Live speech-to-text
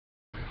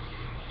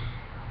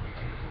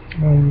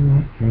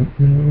Oh,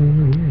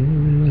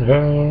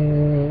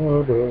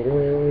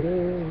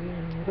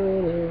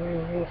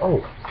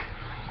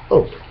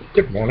 oh,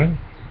 good morning.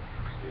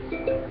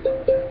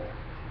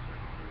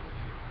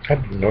 I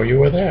didn't know you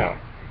were there.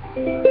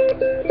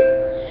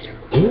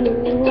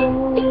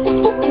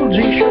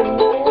 Woolsey Show,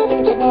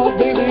 come on,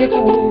 baby, it's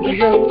a Woolsey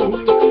Show.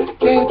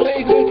 Can't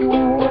take what you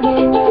want,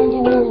 it's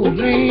a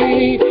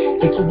Woolsey.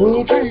 It's a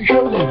Woolsey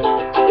Show.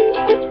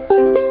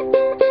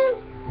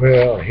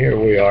 Well, here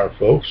we are,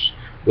 folks.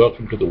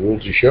 Welcome to the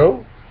Woolsey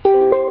Show.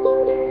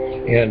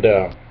 And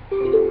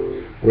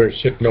we're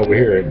sitting over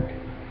here in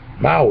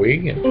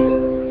Maui, and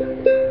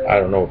I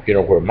don't know if you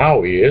know where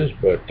Maui is,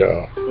 but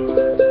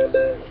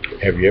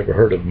have you ever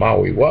heard of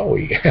Maui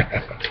Wowie?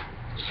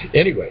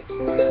 Anyway,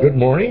 good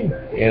morning,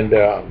 and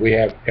we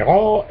have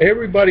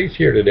everybody's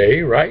here today,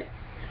 right?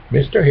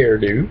 Mr.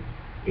 Hairdo,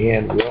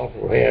 and we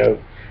also have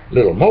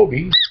little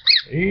Moby.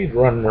 He's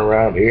running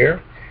around here,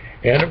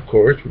 and of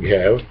course we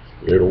have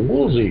little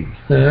Woolsey.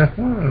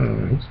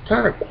 It's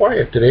kind of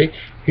quiet today.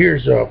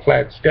 Here's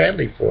Flat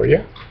Stanley for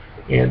you,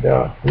 and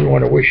we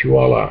want to wish you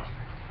all a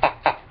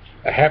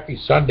happy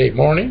Sunday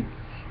morning.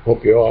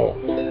 Hope you all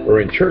are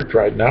in church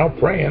right now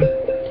praying,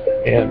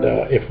 and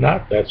if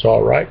not, that's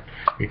all right,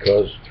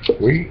 because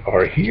we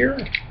are here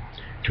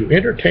to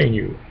entertain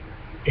you,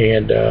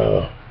 and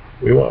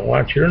we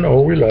want you to know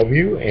we love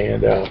you,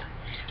 and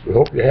we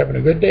hope you're having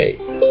a good day.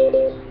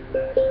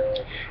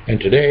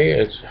 And today,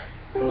 as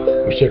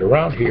we sit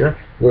around here,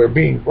 we're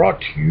being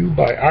brought to you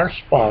by our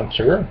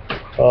sponsor.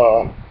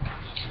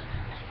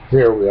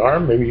 Here we are.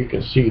 Maybe you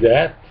can see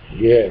that.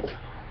 Yes.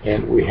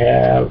 And we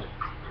have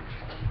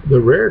the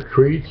rare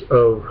treats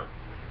of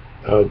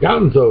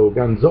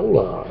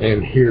Gonzola.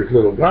 And here's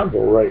little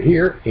Gonzo right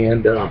here.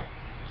 And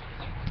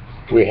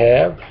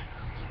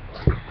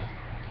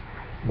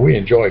we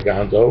enjoy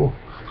Gonzo.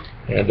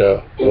 And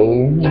oh,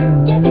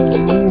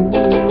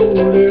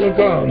 little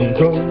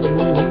Gonzo,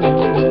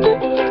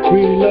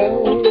 we love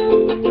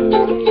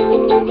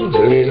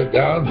little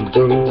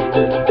Gonzo.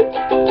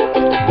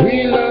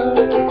 We love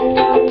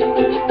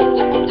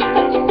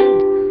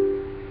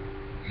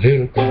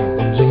little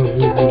Gonzo.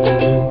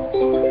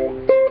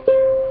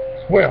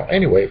 Well,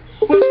 anyway,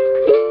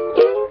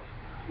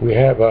 we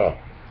have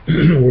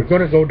we're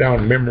going to go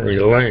down memory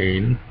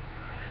lane,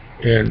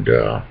 and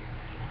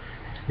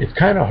it's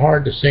kind of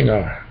hard to sing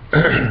a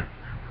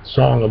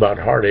song about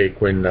heartache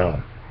when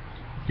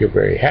you're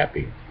very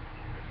happy.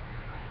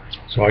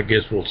 So I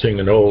guess we'll sing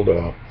an old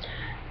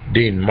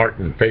Dean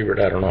Martin favorite.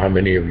 I don't know how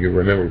many of you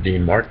remember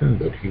Dean Martin,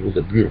 but he was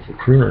a beautiful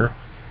crooner.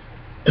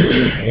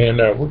 And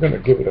we're going to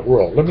give it a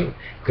whirl.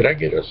 Could I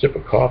get a sip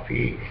of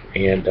coffee,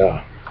 and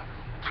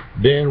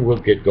then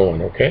we'll get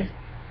going, okay?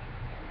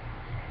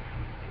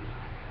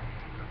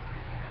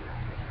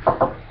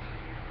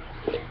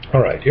 All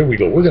right, here we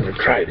go. We're going to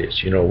try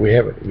this. You know, we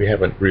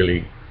haven't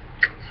really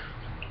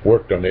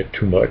worked on it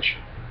too much.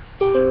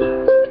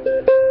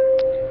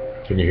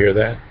 Can you hear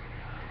that?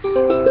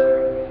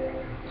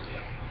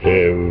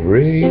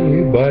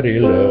 Everybody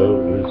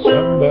loves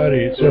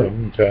somebody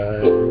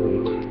sometime.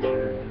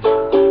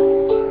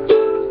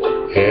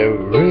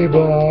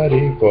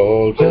 Everybody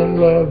falls in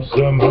love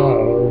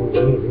somehow.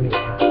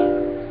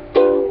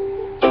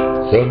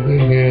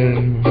 Something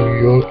in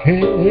your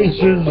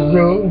kisses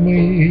show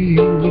me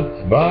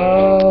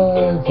by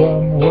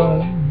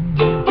someone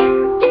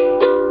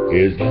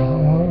is not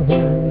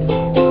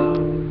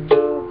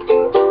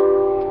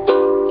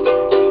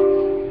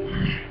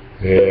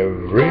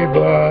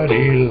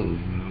everybody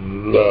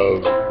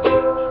loves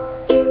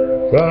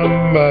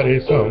somebody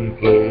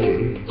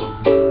someplace.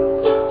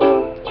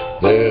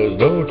 There's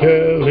no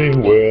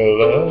telling where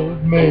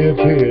love may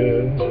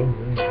appear.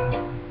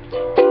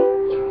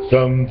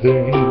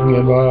 Something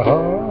in my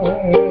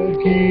heart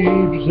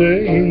keeps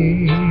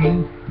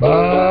saying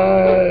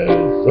my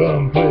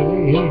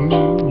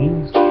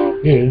someplace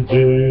is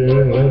there.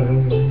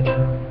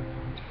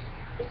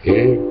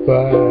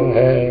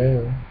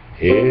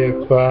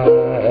 If I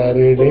had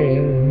it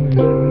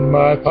in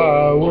my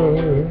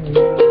power,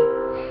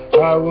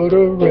 I would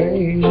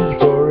arrange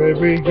for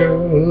every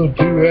girl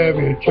to have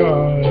your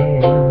charm.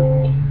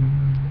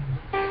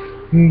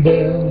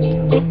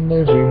 Then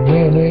every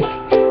minute,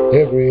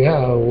 every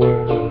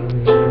hour,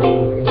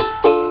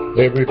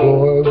 every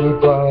boy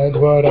would find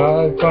what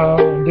I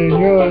found in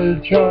your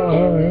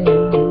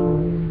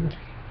charm.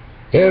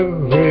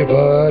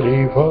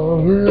 Everybody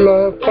falls in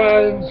love,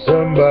 find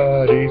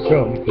somebody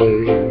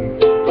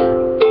someplace.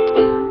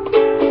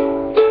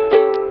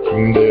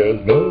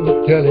 There's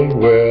no telling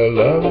where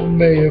love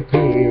may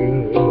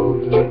appear.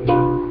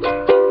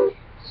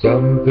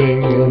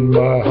 Something in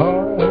my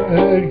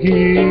heart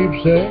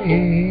keeps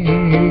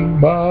saying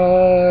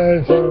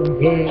my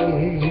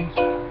someplace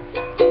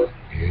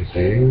is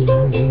here.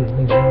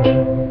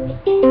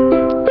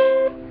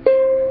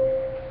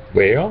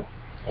 Well,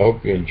 I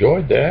hope you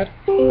enjoyed that.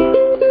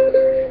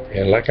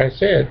 And like I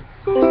said,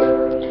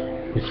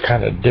 it's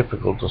kind of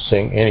difficult to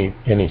sing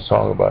any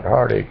song about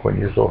heartache when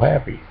you're so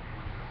happy.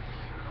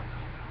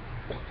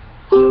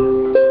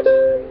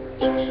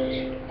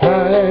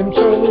 I'm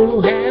so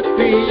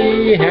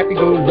happy,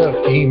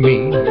 happy-go-lucky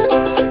me.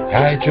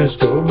 I just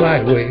go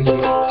my way,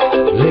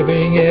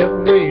 living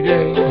every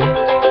day.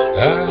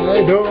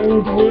 I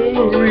don't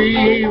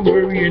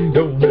worry and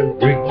don't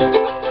agree.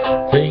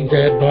 Things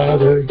that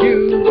bother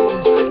you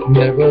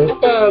never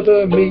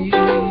bother me.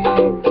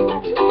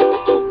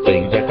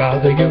 Things that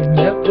bother you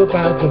never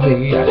bother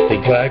me. I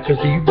think life is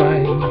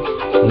divine,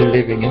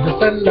 living in the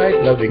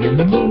sunlight, loving in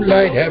the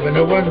moonlight, having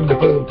a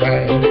wonderful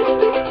time.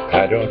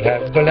 I don't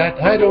have a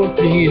lot, I don't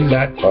need a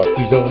lot,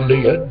 coffee's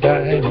only a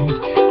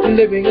dime.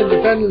 Living in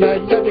the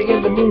sunlight, loving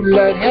in the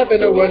moonlight,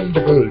 having a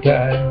wonderful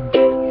time.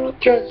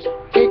 Just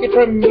take it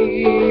from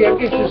me, I'm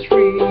just as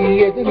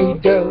free as any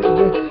dove.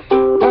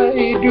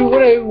 I do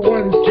what I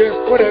want,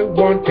 just what I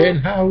want,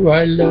 and how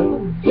I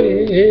love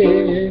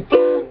it.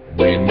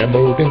 When I'm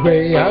old and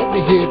gray, I'll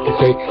be here to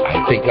say,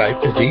 I think life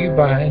is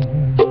divine.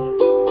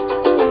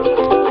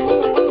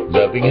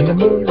 Loving in the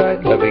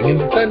moonlight, loving in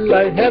the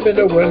sunlight, having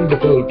a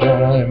wonderful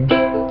time.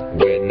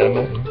 When I'm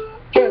old,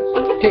 just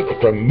take it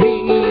from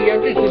me,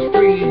 I'm just as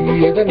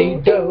free as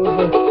any dove.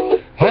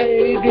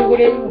 I do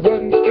what I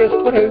want, just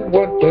what I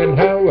want, and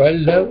how I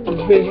love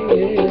it.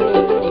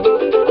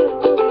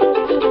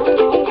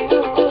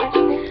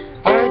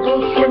 I go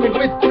swimming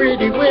with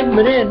pretty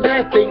women, and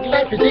I think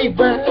life is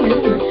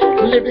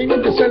divine. Living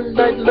in the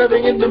sunlight,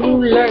 loving in the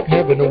moonlight,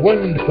 having a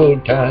wonderful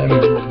time.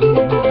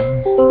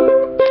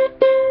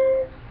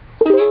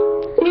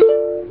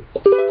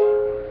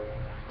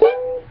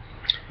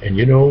 And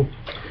you know,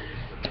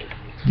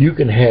 you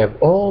can have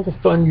all the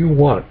fun you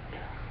want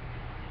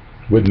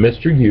with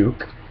Mr.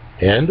 Uke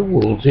and the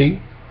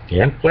Woolsey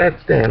and Flat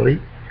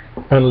Stanley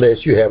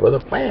unless you have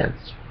other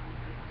plans.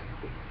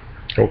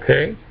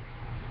 Okay?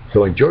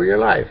 So enjoy your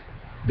life,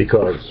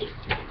 because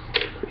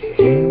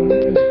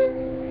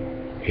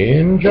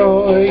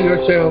enjoy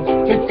yourself.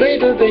 It's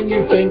later than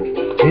you think.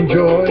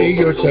 Enjoy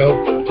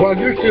yourself while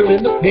you're still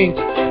in the pink.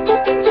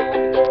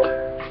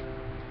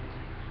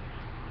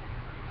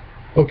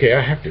 Okay,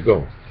 I have to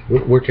go.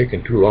 We're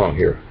taking too long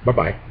here.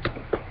 Bye-bye.